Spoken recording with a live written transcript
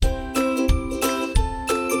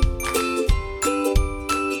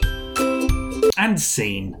And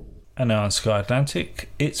scene. And now on Sky Atlantic,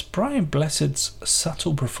 it's Brian Blessed's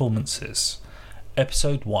Subtle Performances,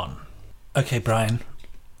 Episode 1. Okay, Brian,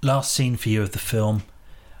 last scene for you of the film.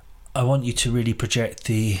 I want you to really project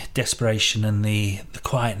the desperation and the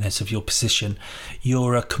quietness of your position.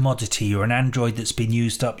 You're a commodity, you're an android that's been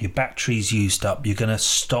used up, your battery's used up, you're going to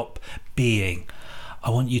stop being. I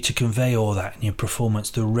want you to convey all that in your performance.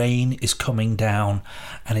 The rain is coming down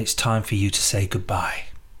and it's time for you to say goodbye.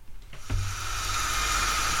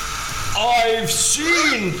 I've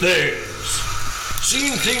seen things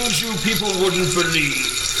you people wouldn't believe.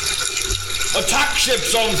 Attack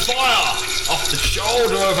ships on fire off the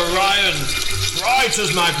shoulder of Orion, bright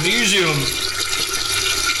as magnesium.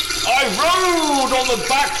 I rode on the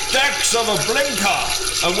back decks of a blinker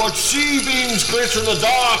and watched sea beams glitter in the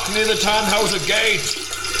dark near the Tannhauser Gate.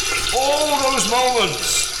 All those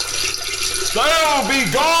moments, they'll be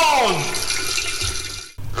gone.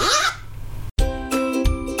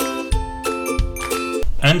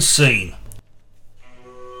 And scene.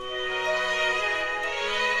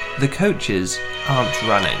 The coaches aren't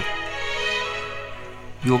running.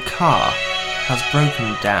 Your car has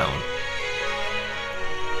broken down.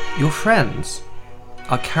 Your friends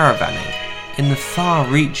are caravanning in the far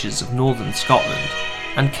reaches of northern Scotland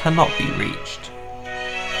and cannot be reached.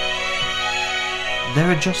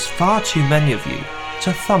 There are just far too many of you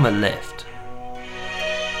to thumb a lift.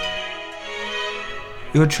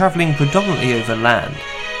 You are travelling predominantly over land,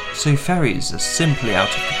 so ferries are simply out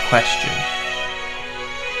of the question.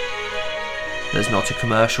 There's not a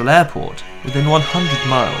commercial airport within 100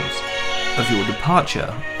 miles of your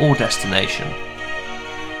departure or destination.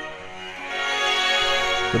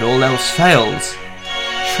 When all else fails,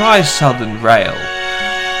 try Southern Rail.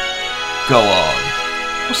 Go on.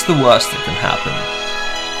 What's the worst that can happen?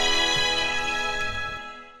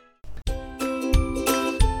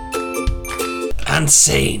 And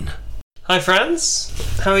scene. Hi friends,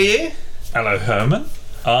 how are you? Hello, Herman.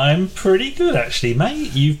 I'm pretty good, actually,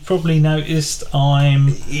 mate. You've probably noticed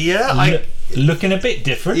I'm looking a bit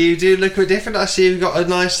different. You do look a bit different. I see you've got a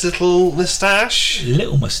nice little moustache.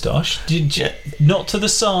 Little moustache. Not to the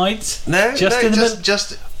sides. No, just in the middle.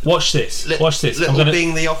 Just watch this. Watch this. Little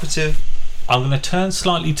being the operative. I'm going to turn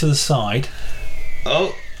slightly to the side.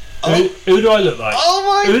 Oh. Who do I look like? Oh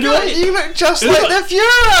my god, you look just like the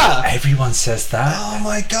Führer! Everyone says that. Oh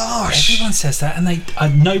my gosh. Everyone says that, and they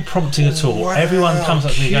no prompting at all. Wow. Everyone comes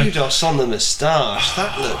up to me and goes, kudos on the moustache.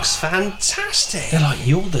 That looks fantastic. they're like,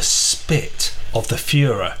 you're the spit of the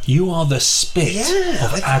Führer. You are the spit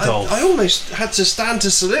of Adolf. I almost had to stand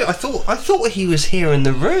to salute. I thought he was here in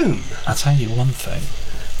the room. I'll tell you one thing.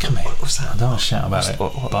 Come here. What's that? I don't want to shout about it,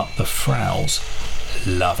 what? but the Fraus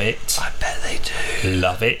love it. I bet they do.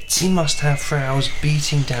 Love it. You must have Fraus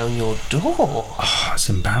beating down your door. Oh, it's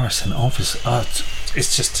embarrassing. Obviously,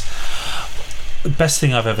 it's just the best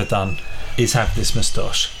thing I've ever done is have this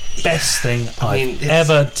moustache. Best thing I've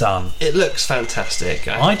ever done. It looks fantastic.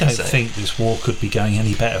 I don't think this war could be going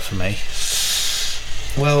any better for me.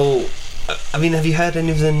 Well, I mean, have you heard any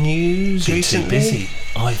of the news recently? Too busy.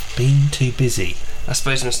 I've been too busy. I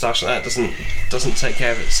suppose a moustache like that doesn't take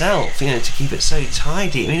care of itself, to keep it so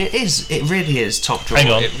tidy. I mean, it really is top drawer.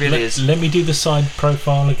 Hang on, it really is. Let me do the side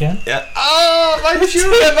profile again. Yeah. Oh, my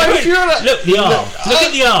Führer! Look, the arm. Look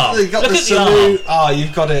at the arm. Look at the arm. Oh,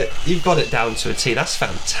 you've got it down to a T. That's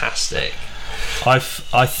fantastic. I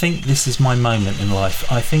think this is my moment in life.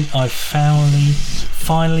 I think I've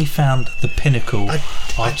finally found the pinnacle.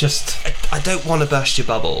 I don't want to burst your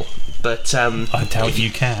bubble, but I doubt you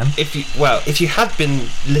can. If you had been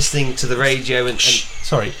listening to the radio and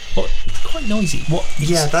sorry, what? Quite noisy. What?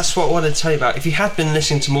 Yeah, that's what I wanted to tell you about. If you had been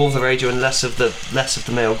listening to more of the radio and less of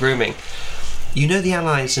the male grooming, the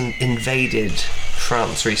Allies invaded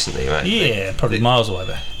France recently, right? Yeah, probably miles away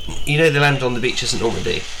there. They landed on the beaches in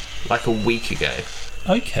Normandy like a week ago.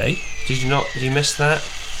 Okay. Did you miss that?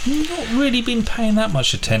 Not really been paying that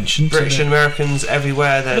much attention. British and Americans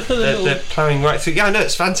everywhere. They're ploughing right through. Yeah, I know,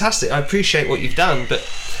 it's fantastic. I appreciate what you've done, but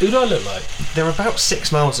who do I look like? They're about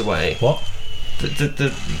 6 miles away. What?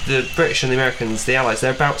 The British and the Americans, the Allies,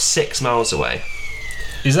 they're about 6 miles away.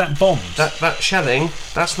 Is that bombs? That shelling,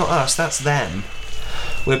 that's not us, that's them.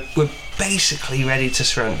 We're basically ready to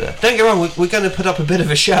surrender. Don't get wrong, we're going to put up a bit of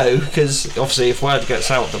a show, because obviously if word gets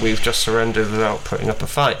out that we've just surrendered without putting up a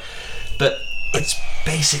fight, but it's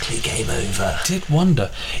basically game over. I did wonder.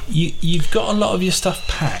 You've got a lot of your stuff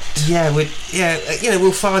packed. Yeah,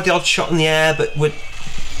 we'll fire the odd shot in the air, but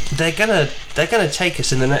they're gonna take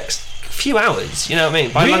us in the next few hours. You know what I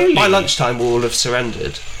mean? By lunchtime, we'll all have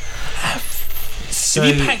surrendered. So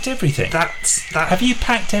have you packed everything? Have you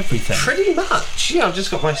packed everything? Pretty much. Yeah, I've just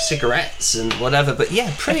got my cigarettes and whatever. But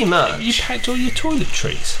yeah, pretty much. Have you packed all your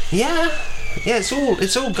toiletries? Yeah. Yeah,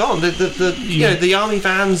 it's all gone. The army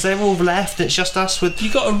vans, they're all left. It's just us with.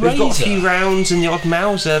 You got a razor? We've got a few rounds and the odd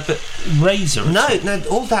Mauser, but razor. No,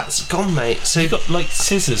 all that's gone, mate. So you got like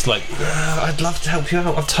scissors, like. I'd love to help you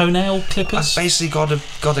out. Toenail clippers. I've basically got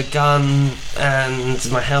a gun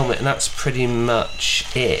and my helmet, and that's pretty much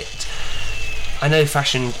it. I know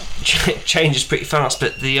fashion changes pretty fast,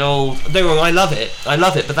 but the old... Don't get me wrong, I love it,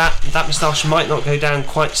 but that moustache might not go down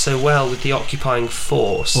quite so well with the occupying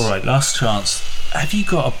force. Alright, last chance. Have you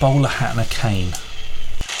got a bowler hat and a cane?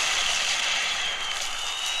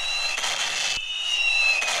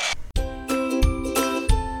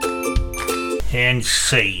 And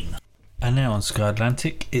scene. And now on Sky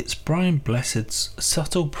Atlantic, it's Brian Blessed's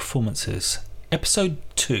Subtle Performances, Episode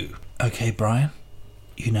 2. Okay, Brian.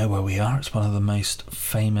 You know where we are. It's one of the most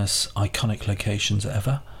famous, iconic locations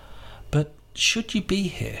ever. But should you be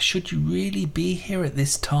here? Should you really be here at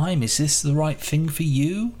this time? Is this the right thing for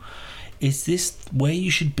you? Is this where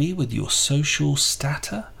you should be with your social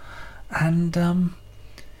stature? And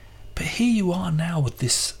but here you are now with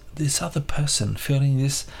this other person feeling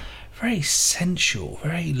this very sensual,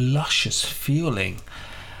 very luscious feeling.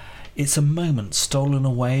 It's a moment stolen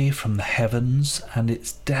away from the heavens, and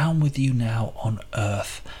it's down with you now on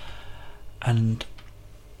earth. And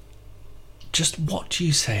just what do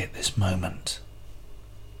you say at this moment?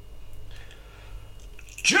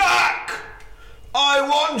 Jack! I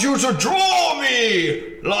want you to draw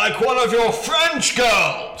me like one of your French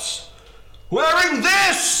girls. Wearing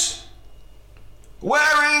this!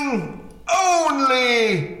 Wearing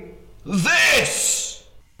only this!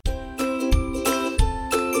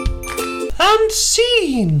 And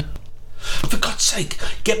scene. For God's sake,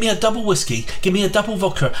 get me a double whiskey, give me a double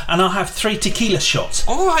vodka, and I'll have 3 tequila shots.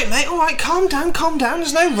 All right, mate, all right, calm down,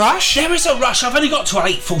 there's no rush. There is a rush, I've only got till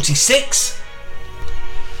 8:46.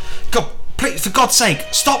 God, please, for God's sake,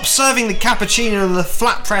 stop serving the cappuccino and the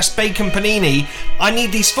flat-pressed bacon panini. I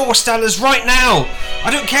need these 4 Stellas right now. I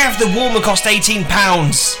don't care if the warmer cost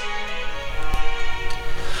 £18.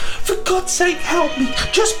 For God's sake, help me.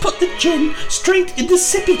 Just put the gin straight in the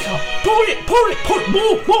sippy cup. Pour it,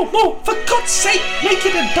 more. For God's sake, make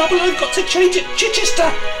it a double. I've got to change it.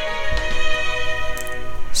 Chichester.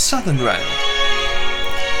 Southern Rail.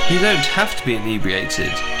 You don't have to be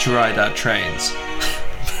inebriated to ride our trains.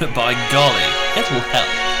 But by golly, it'll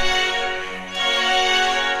help.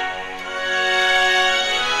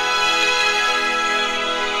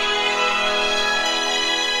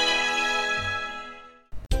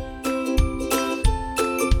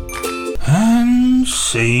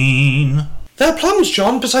 Scene. They're plums,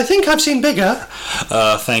 John, but I think I've seen bigger.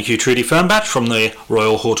 Thank you, Trudy Fernbatch from the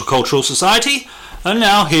Royal Horticultural Society. And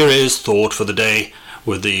now here is Thought for the Day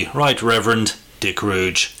with the Right Reverend Dick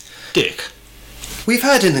Rouge. Dick. We've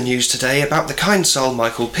heard in the news today about the kind soul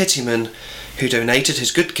Michael Pittyman, who donated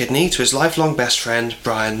his good kidney to his lifelong best friend,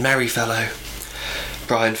 Brian Merryfellow.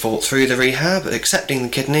 Brian fought through the rehab, accepting the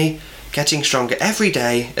kidney, getting stronger every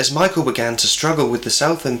day as Michael began to struggle with the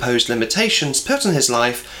self-imposed limitations put on his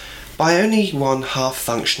life by only one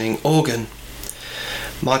half-functioning organ.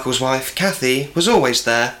 Michael's wife, Kathy, was always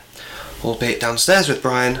there, albeit downstairs with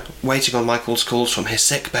Brian, waiting on Michael's calls from his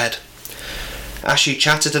sick bed. As she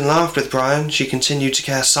chatted and laughed with Brian, she continued to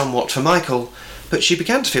care somewhat for Michael, but she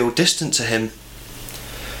began to feel distant to him.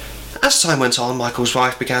 As time went on, Michael's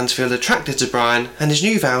wife began to feel attracted to Brian and his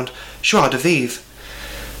newfound joie de vivre.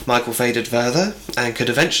 Michael faded further, and could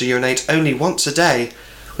eventually urinate only once a day,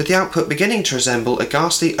 with the output beginning to resemble a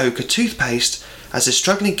ghastly ochre toothpaste as his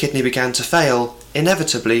struggling kidney began to fail,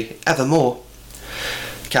 inevitably, ever more.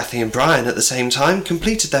 Kathy and Brian at the same time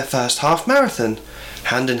completed their first half marathon,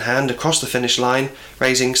 hand in hand across the finish line,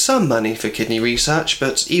 raising some money for kidney research,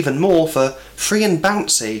 but even more for Free and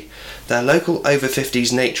Bouncy, their local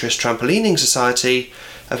over-50s naturist trampolining society,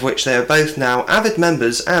 of which they are both now avid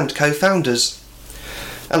members and co-founders.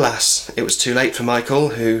 Alas, it was too late for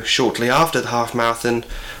Michael, who, shortly after the half-marathon,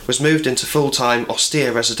 was moved into full-time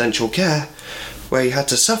austere residential care, where he had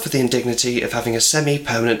to suffer the indignity of having a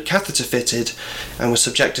semi-permanent catheter fitted and was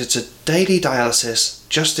subjected to daily dialysis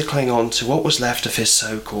just to cling on to what was left of his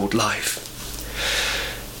so-called life.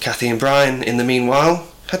 Kathy and Brian, in the meanwhile,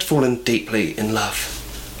 had fallen deeply in love.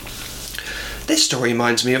 This story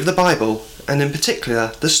reminds me of the Bible, and in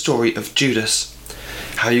particular the story of Judas.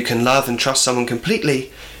 How you can love and trust someone completely,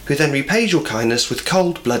 who then repays your kindness with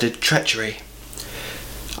cold-blooded treachery.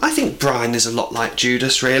 I think Brian is a lot like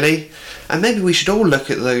Judas, really, and maybe we should all look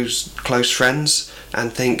at those close friends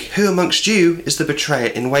and think, who amongst you is the betrayer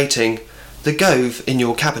in waiting, the Gove in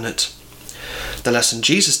your cabinet. The lesson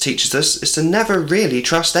Jesus teaches us is to never really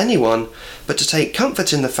trust anyone, but to take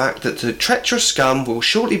comfort in the fact that the treacherous scum will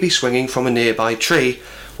shortly be swinging from a nearby tree,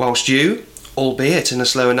 whilst you, albeit in a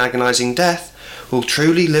slow and agonising death, will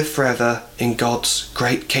truly live forever in God's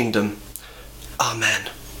great kingdom. Amen.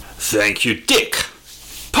 Thank you, Dick.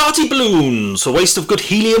 Party balloons, a waste of good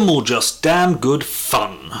helium or just damn good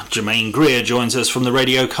fun. Jermaine Greer joins us from the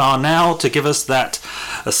radio car now to give us that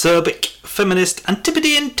acerbic, feminist,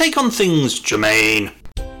 antipodean take on things, Jermaine.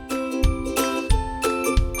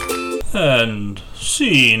 And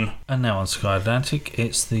scene. And now on Sky Atlantic,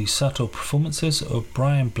 it's the subtle performances of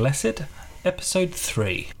Brian Blessed, episode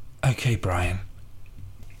 3. Okay, Brian.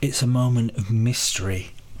 It's a moment of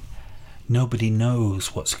mystery. Nobody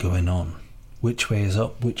knows what's going on. Which way is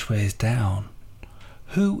up, which way is down?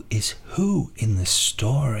 Who is who in this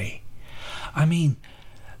story? I mean,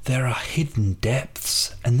 there are hidden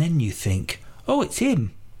depths, and then you think, oh, it's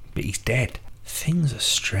him, but he's dead. Things are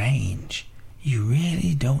strange. You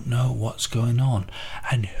really don't know what's going on,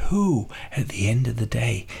 and who, at the end of the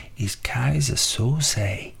day, is Kaiser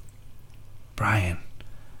Soze? Brian,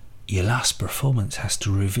 your last performance has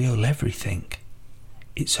to reveal everything.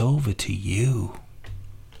 It's over to you.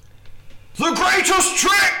 The greatest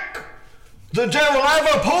trick the devil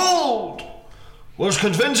ever pulled was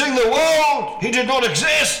convincing the world he did not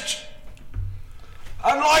exist.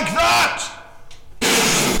 And like that,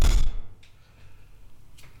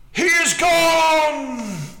 he is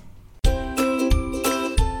gone.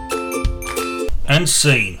 And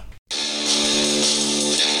scene.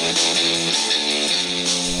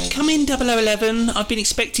 Come in, 0011. I've been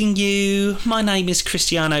expecting you. My name is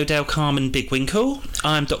Cristiano Del Carmen Bigwinkle.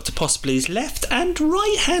 I'm Dr. Possibly's left and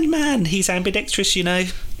right-hand man. He's ambidextrous, you know.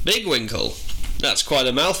 Bigwinkle? That's quite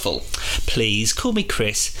a mouthful. Please, call me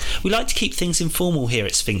Chris. We like to keep things informal here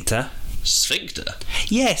at Sphincter. Sphincter?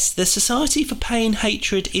 Yes, the Society for Pain,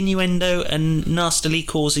 Hatred, Innuendo and Nastily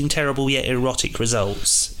Causing Terrible Yet Erotic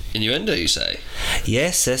Results. Innuendo, you say?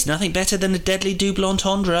 Yes, there's nothing better than a deadly double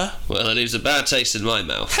entendre. Well, it leaves a bad taste in my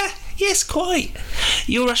mouth. Ha! Yes, quite.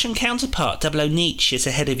 Your Russian counterpart, 00 Nietzsche, is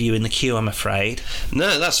ahead of you in the queue, I'm afraid.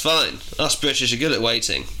 No, that's fine. Us British are good at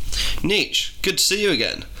waiting. Nietzsche, good to see you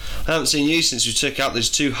again. I haven't seen you since we took out those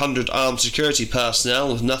 200 armed security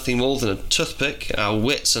personnel with nothing more than a toothpick, our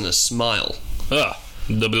wits and a smile. Ah,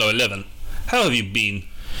 0011. How have you been?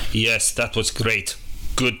 Yes, that was great.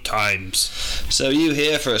 Good times. So you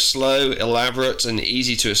here for a slow, elaborate and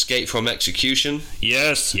easy to escape from execution?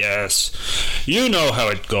 Yes. You know how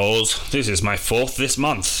it goes. This is my 4th this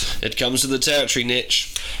month. It comes to the territory,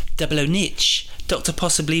 Nietzsche. 00 Nietzsche, Dr.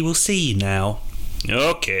 Possibly will see you now.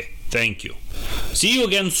 Okay, thank you. See you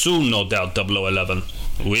again soon, no doubt, 0011.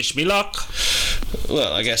 Wish me luck.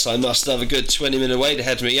 Well, I guess I must have a good 20-minute wait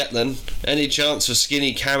ahead of me yet then. Any chance for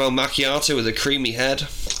skinny caramel macchiato with a creamy head?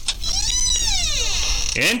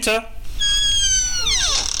 Enter.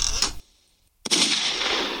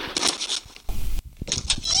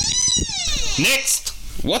 Next.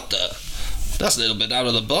 What the? That's a little bit out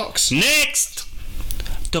of the box. Next.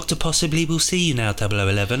 Dr. Possibly will see you now,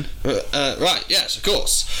 0011. Right, yes, of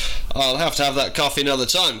course. I'll have to have that coffee another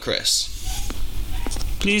time, Chris.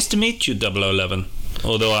 Pleased to meet you, 0011.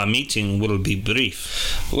 Although our meeting will be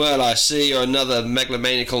brief. Well, I see you're another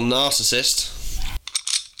megalomaniacal narcissist.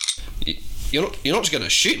 You're not going to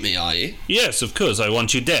shoot me, are you? Yes, of course, I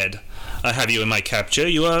want you dead. I have you in my capture,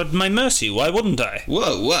 you are at my mercy, why wouldn't I?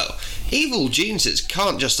 Whoa. Evil geniuses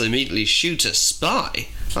can't just immediately shoot a spy.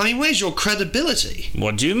 I mean, where's your credibility?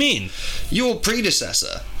 What do you mean? Your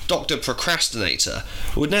predecessor, Dr. Procrastinator,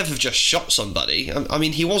 would never have just shot somebody. I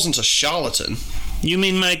mean, he wasn't a charlatan. You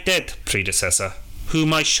mean my dead predecessor,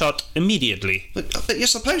 whom I shot immediately? But you're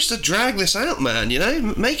supposed to drag this out, man, you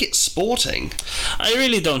know? Make it sporting. I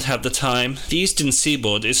really don't have the time. The Eastern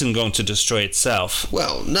Seaboard isn't going to destroy itself.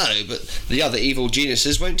 Well, no, but the other evil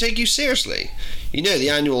geniuses won't take you seriously. You know the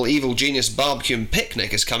annual Evil Genius Barbecue and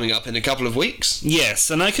Picnic is coming up in a couple of weeks? Yes,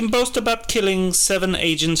 and I can boast about killing 7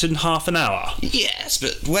 agents in half an hour. Yes,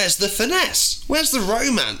 but where's the finesse? Where's the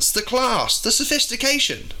romance, the class, the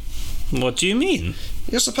sophistication? What do you mean?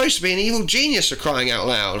 You're supposed to be an evil genius, for crying out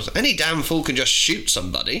loud. Any damn fool can just shoot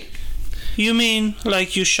somebody. You mean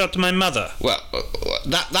like you shot my mother? Well,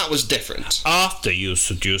 that was different. After you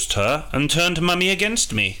seduced her and turned Mummy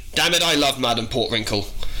against me. Damn it, I love Madame Portwrinkle.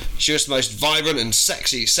 She was the most vibrant and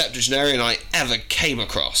sexy septuagenarian I ever came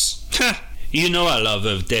across. Ha! You know our love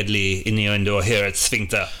of deadly innuendo here at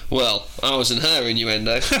Sphincter. Well, I was in her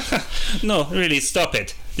innuendo. No, really, stop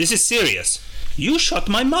it. This is serious. You shot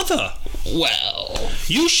my mother. Well,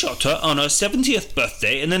 You shot her on her 70th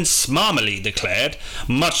birthday and then smarmily declared,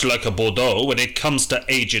 much like a Bordeaux, when it comes to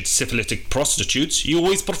aged syphilitic prostitutes, you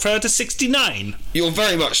always prefer to 69. you're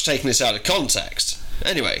very much taking this out of context.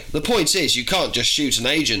 Anyway, the point is you can't just shoot an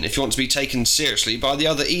agent if you want to be taken seriously by the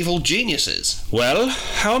other evil geniuses. Well,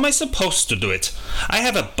 how am I supposed to do it? I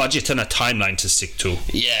have a budget and a timeline to stick to.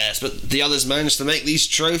 Yes, but the others managed to make these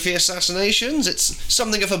trophy assassinations. It's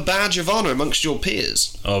something of a badge of honour amongst your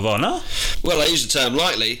peers. Of honour? Well, I use the term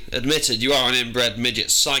lightly. Admitted, you are an inbred midget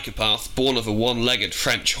psychopath, born of a one-legged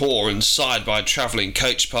French whore and sired by a travelling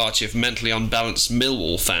coach party of mentally unbalanced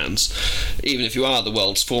Millwall fans, even if you are the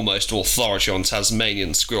world's foremost authority on Tasmanian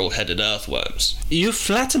squirrel-headed earthworms. You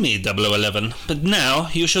flatter me, 0011, but now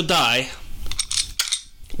you shall die.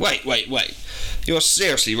 Wait. You're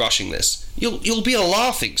seriously rushing this. You'll be a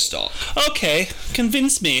laughing stock. Okay,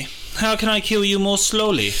 convince me. How can I kill you more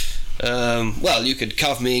slowly? Well, you could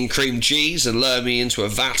cover me in cream cheese and lure me into a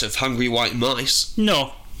vat of hungry white mice.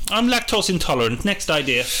 No, I'm lactose intolerant. Next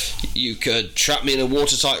idea. You could trap me in a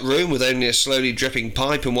watertight room with only a slowly dripping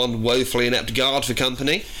pipe and one woefully inept guard for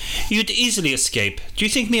company. You'd easily escape. Do you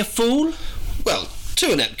think me a fool? Well,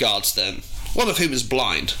 2 inept guards then, one of whom is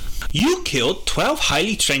blind. You killed 12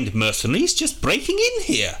 highly trained mercenaries just breaking in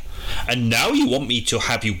here. And now you want me to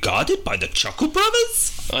have you guarded by the Chuckle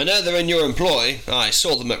Brothers? I know they're in your employ. I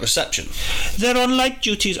saw them at reception. They're on light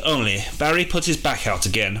duties only. Barry put his back out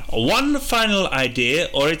again. One final idea,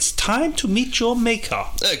 or it's time to meet your maker.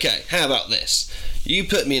 Okay, how about this? You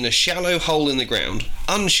put me in a shallow hole in the ground,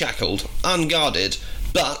 unshackled, unguarded,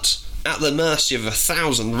 but at the mercy of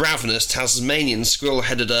 1,000 ravenous Tasmanian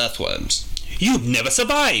squirrel-headed earthworms. You'd never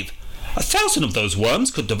survive. 1,000 of those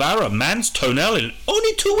worms could devour a man's toenail in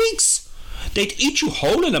only 2 weeks. They'd eat you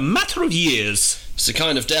whole in a matter of years. It's the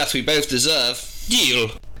kind of death we both deserve.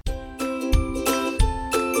 Deal.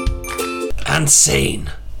 And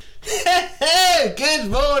scene.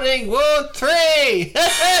 Good morning, Ward 3! No,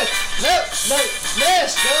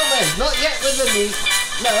 Nurse Gomez, not yet with the meat.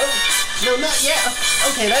 No, not yet.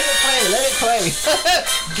 Okay, let it play.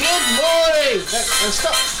 Good morning!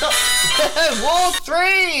 Stop. Ward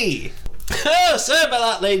 3! Oh, sorry about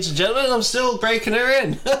that, ladies and gentlemen, I'm still breaking her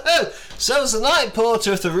in. So's the night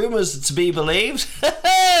porter, if the rumours are to be believed.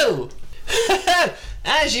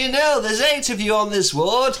 As you know, there's 8 of you on this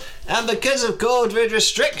ward, and because of COVID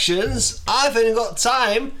restrictions, I've only got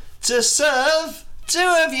time to serve 2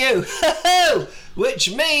 of you. Which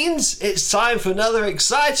means it's time for another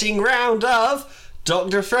exciting round of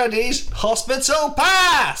Dr. Freddy's Hospital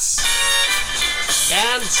Pass!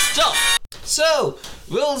 And stop! So,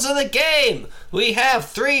 rules of the game. We have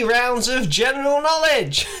 3 rounds of general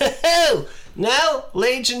knowledge. Now,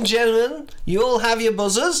 ladies and gentlemen, you all have your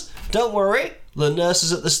buzzers. Don't worry, the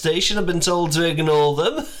nurses at the station have been told to ignore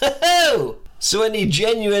them. So any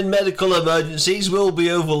genuine medical emergencies will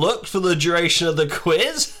be overlooked for the duration of the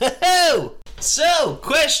quiz. So,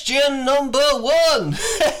 question number 1.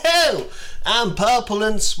 I'm purple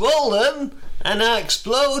and swollen, and I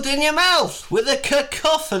explode in your mouth with a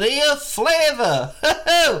cacophony of flavour.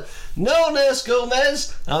 No, Nurse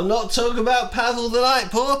Gomez, I'm not talking about Pavel the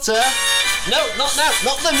Night Porter. No, not now,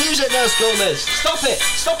 not the music, Nurse Gomez.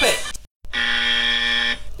 Stop it.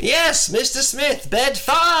 Yes, Mr. Smith, bed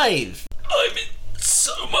 5. I'm in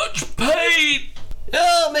so much pain.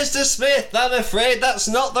 Oh, Mr. Smith, I'm afraid that's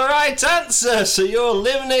not the right answer, so you're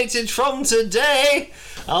eliminated from today.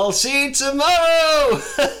 I'll see you tomorrow,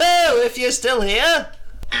 if you're still here.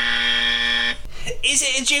 Is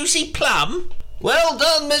it a juicy plum? Well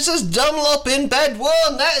done, Mrs. Dunlop in bed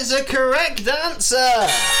 1. That is a correct answer.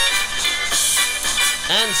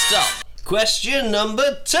 And stop. Question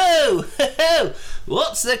number 2.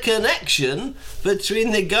 What's the connection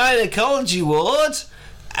between the gynecology ward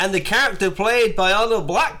and the character played by Arnold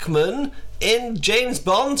Blackman in James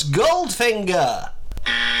Bond's Goldfinger?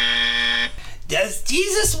 Does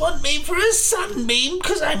Jesus want me for a sunbeam?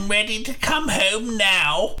 Because I'm ready to come home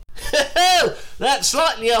now. That's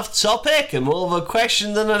slightly off topic and more of a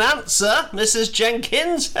question than an answer, Mrs.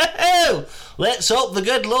 Jenkins. Let's hope the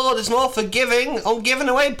good Lord is more forgiving on giving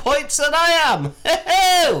away points than I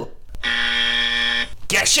am.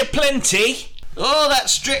 Guess you plenty. Oh,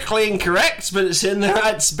 that's strictly incorrect, but it's in the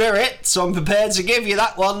right spirit, so I'm prepared to give you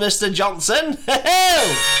that one, Mr. Johnson.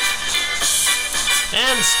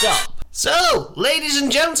 And stop. So, ladies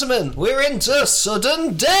and gentlemen, we're into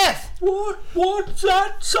sudden death. What's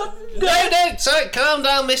that, sudden death? No, sorry, calm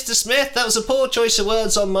down, Mr. Smith. That was a poor choice of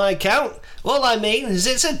words on my account. All I mean is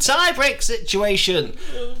it's a tie-break situation.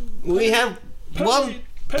 We have one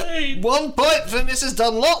point for Mrs.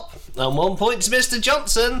 Dunlop And 1 point to Mr.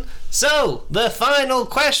 Johnson. So, the final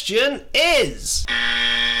question is...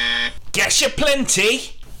 Get you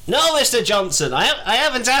plenty. No, Mr. Johnson, I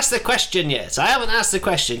haven't asked the question yet. I haven't asked the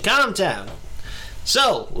question. Calm down.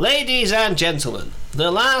 So, ladies and gentlemen,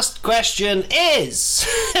 the last question is...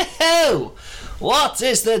 What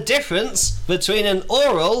is the difference between an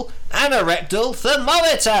oral and a rectal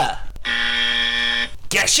thermometer?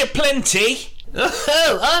 Get you plenty.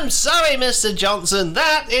 Oh, I'm sorry, Mr. Johnson.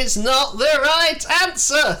 That is not the right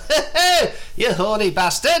answer. You horny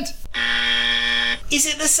bastard. Is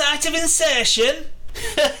it the site of insertion?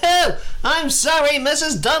 I'm sorry,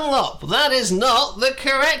 Mrs. Dunlop. That is not the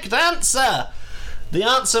correct answer. The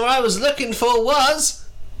answer I was looking for was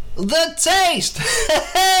the taste.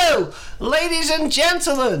 Ladies and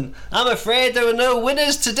gentlemen, I'm afraid there are no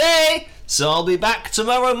winners today, so I'll be back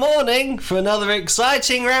tomorrow morning for another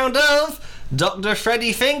exciting round of Dr.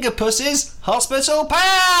 Freddy Fingerpuss's Hospital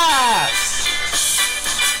Pass!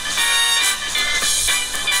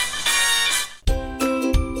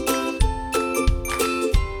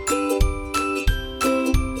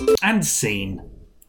 And scene.